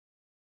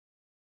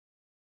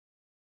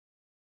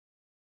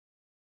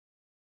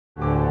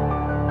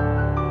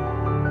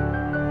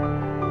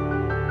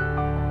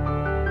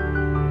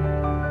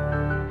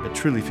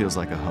truly feels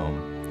like a home.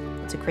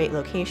 It's a great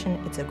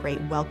location, it's a great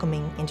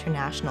welcoming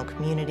international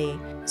community.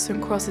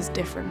 St Cross is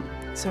different.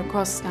 St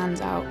Cross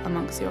stands out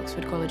amongst the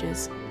Oxford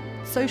colleges.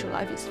 Social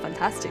life is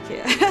fantastic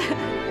here.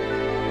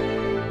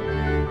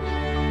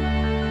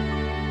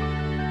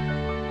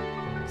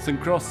 St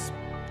Cross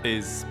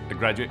is a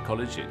graduate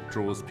college. It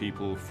draws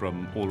people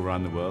from all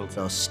around the world.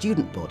 Our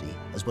student body,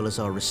 as well as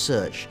our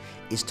research,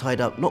 is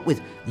tied up not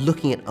with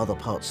looking at other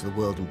parts of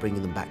the world and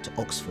bringing them back to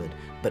Oxford,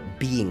 but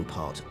being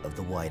part of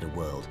the wider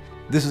world.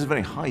 This is a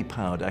very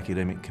high-powered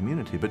academic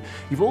community, but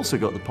you've also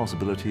got the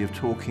possibility of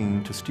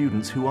talking to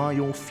students who are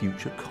your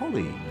future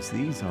colleagues.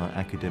 These are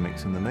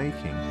academics in the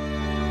making.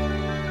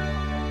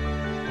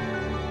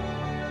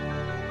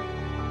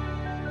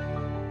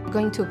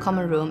 Going to a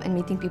common room and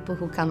meeting people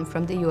who come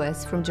from the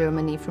US, from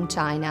Germany, from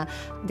China,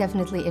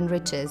 definitely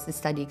enriches the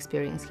study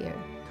experience here.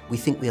 We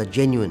think we are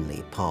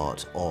genuinely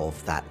part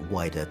of that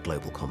wider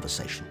global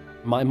conversation.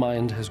 My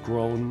mind has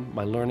grown,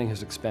 my learning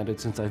has expanded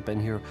since I've been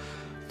here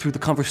through the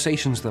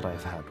conversations that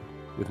I've had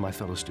with my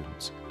fellow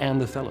students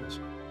and the fellows.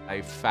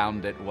 I've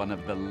found it one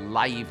of the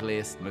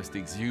liveliest, most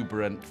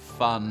exuberant,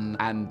 fun,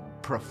 and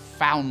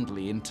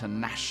profoundly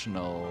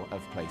international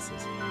of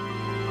places.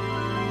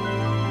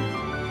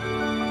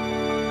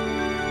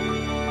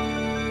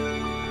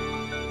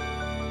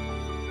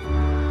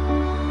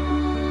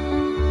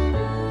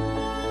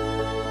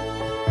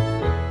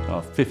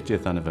 Our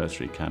 50th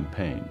anniversary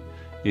campaign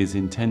is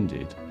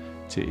intended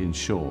to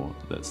ensure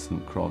that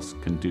St Cross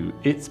can do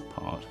its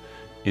part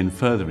in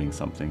furthering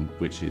something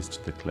which is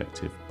to the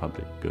collective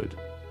public good.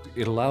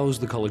 It allows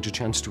the college a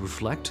chance to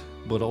reflect,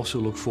 but also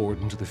look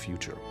forward into the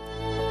future.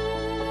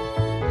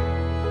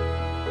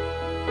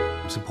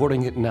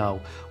 Supporting it now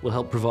will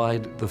help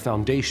provide the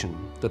foundation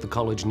that the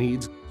college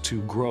needs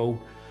to grow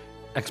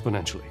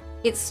exponentially.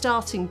 It's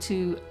starting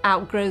to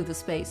outgrow the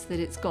space that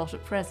it's got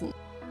at present.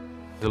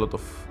 There's a lot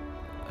of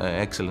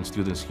excellent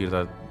students here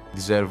that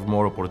deserve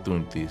more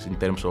opportunities in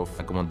terms of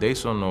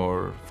accommodation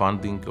or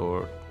funding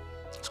or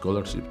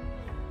scholarship.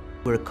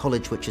 We're a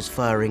college which is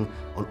firing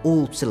on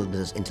all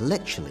cylinders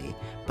intellectually,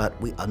 but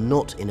we are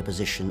not in a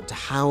position to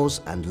house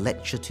and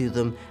lecture to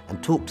them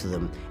and talk to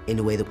them in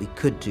a way that we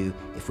could do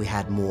if we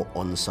had more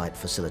on-site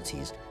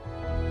facilities.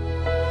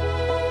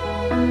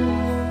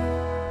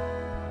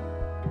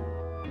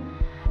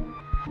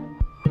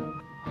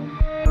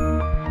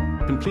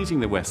 Completing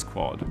the West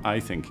Quad, I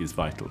think, is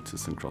vital to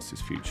St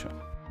Cross's future.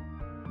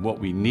 What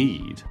we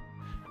need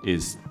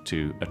is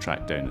to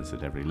attract donors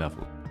at every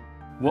level.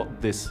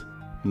 What this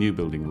new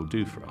building will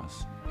do for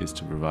us is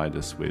to provide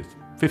us with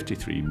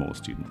 53 more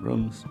student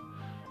rooms,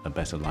 a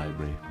better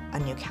library, A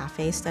new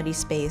cafe study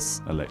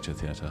space, a lecture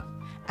theatre,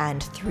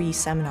 and 3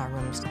 seminar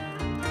rooms.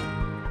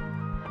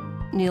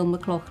 Neil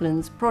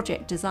McLaughlin's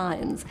project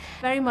designs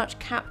very much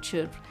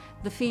captured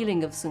the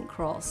feeling of St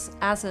Cross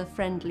as a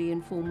friendly,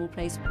 informal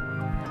place.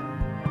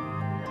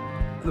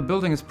 The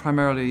building is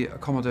primarily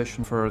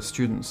accommodation for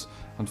students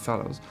and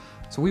fellows,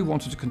 so we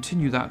wanted to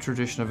continue that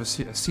tradition of a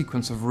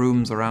sequence of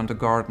rooms around a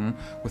garden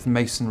with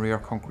masonry or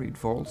concrete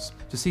vaults.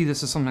 To see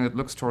this as something that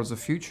looks towards the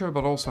future,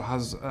 but also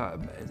has,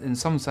 in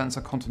some sense,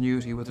 a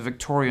continuity with the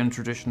Victorian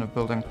tradition of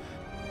building.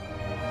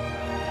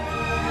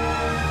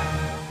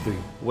 The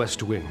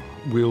West Wing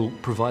will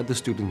provide the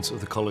students of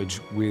the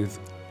college with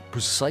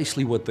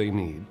precisely what they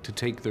need to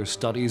take their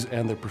studies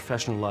and their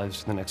professional lives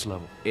to the next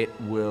level. It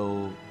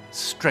will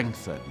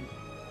strengthen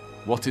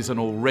what is an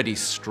already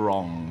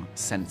strong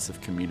sense of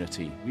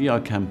community. We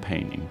are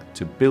campaigning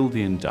to build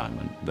the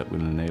endowment that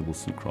will enable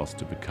St Cross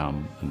to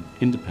become an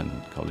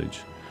independent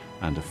college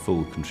and a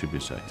full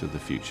contributor to the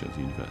future of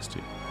the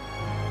university.